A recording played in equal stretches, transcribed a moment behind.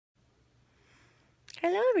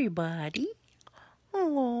Hello, everybody.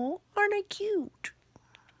 Oh, aren't I cute?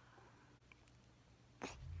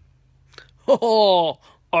 Oh,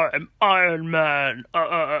 I'm Iron Man.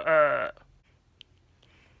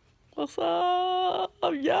 What's up?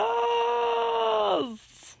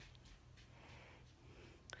 Yes.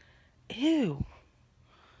 Ew.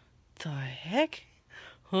 The heck?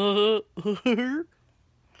 Oh!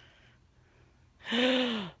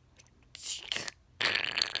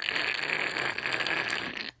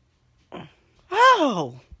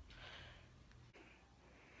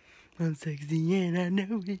 I'm sexy and I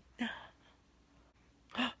know it.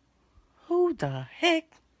 Who the heck?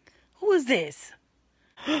 Who is this?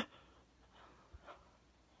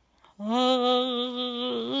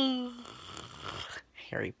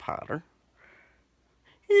 Harry Potter.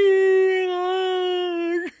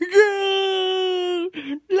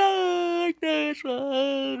 Like this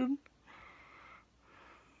one.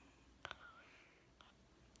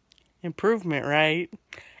 Improvement, right?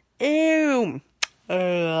 Ew.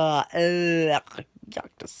 Yuck,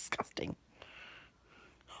 disgusting.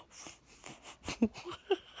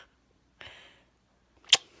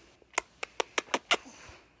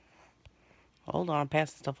 Hold on, I'm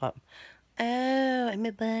passing stuff up. Oh, I'm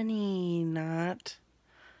a bunny, not.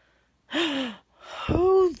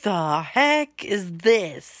 Who the heck is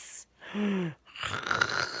this?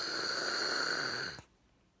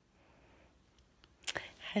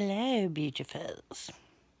 Hello, beautifuls.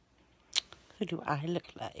 Who do I look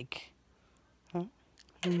like? Huh?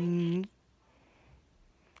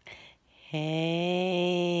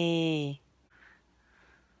 Hey.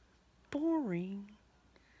 Boring.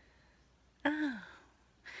 Ah.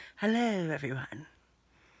 Hello, everyone.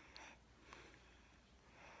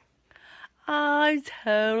 I'm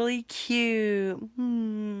totally cute.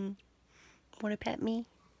 Want to pet me?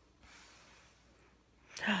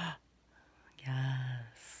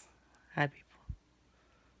 Yes. Hi, people.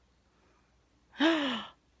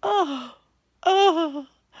 Oh,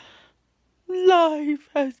 life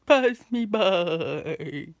has passed me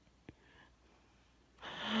by.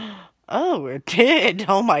 Oh, it did.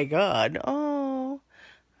 Oh, my God. Oh,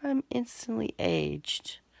 I'm instantly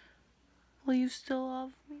aged. Will you still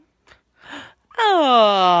love me?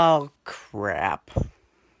 Oh, crap.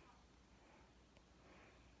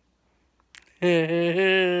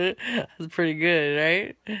 That's pretty good,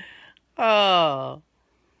 right? Oh.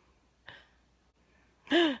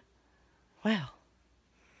 Well.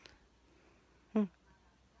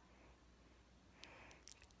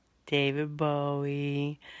 David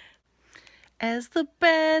Bowie. As the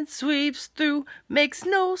band sweeps through, makes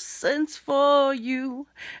no sense for you.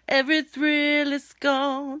 Every thrill is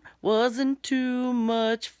gone, wasn't too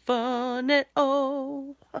much fun at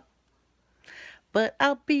all. But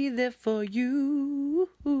I'll be there for you.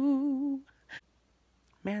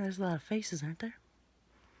 Man, there's a lot of faces, aren't there?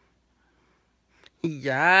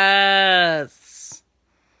 Yes.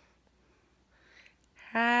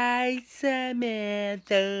 Hi,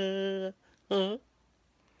 Samantha. Huh?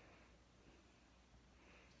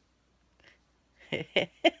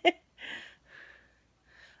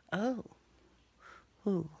 Oh.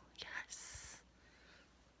 Ooh, yes.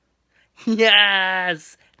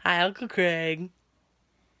 Yes. Hi, Uncle Craig.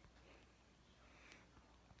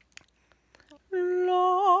 Lord,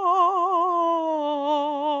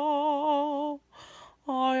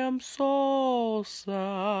 I am so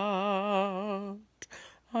sad.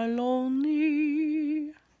 I'm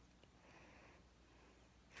lonely.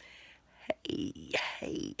 Hey,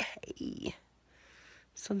 hey, hey.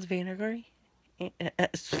 Sons of Anarchy?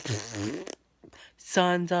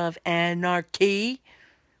 Sons of Anarchy?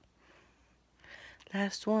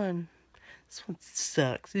 Last one. This one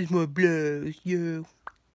sucks. This one blows, yo.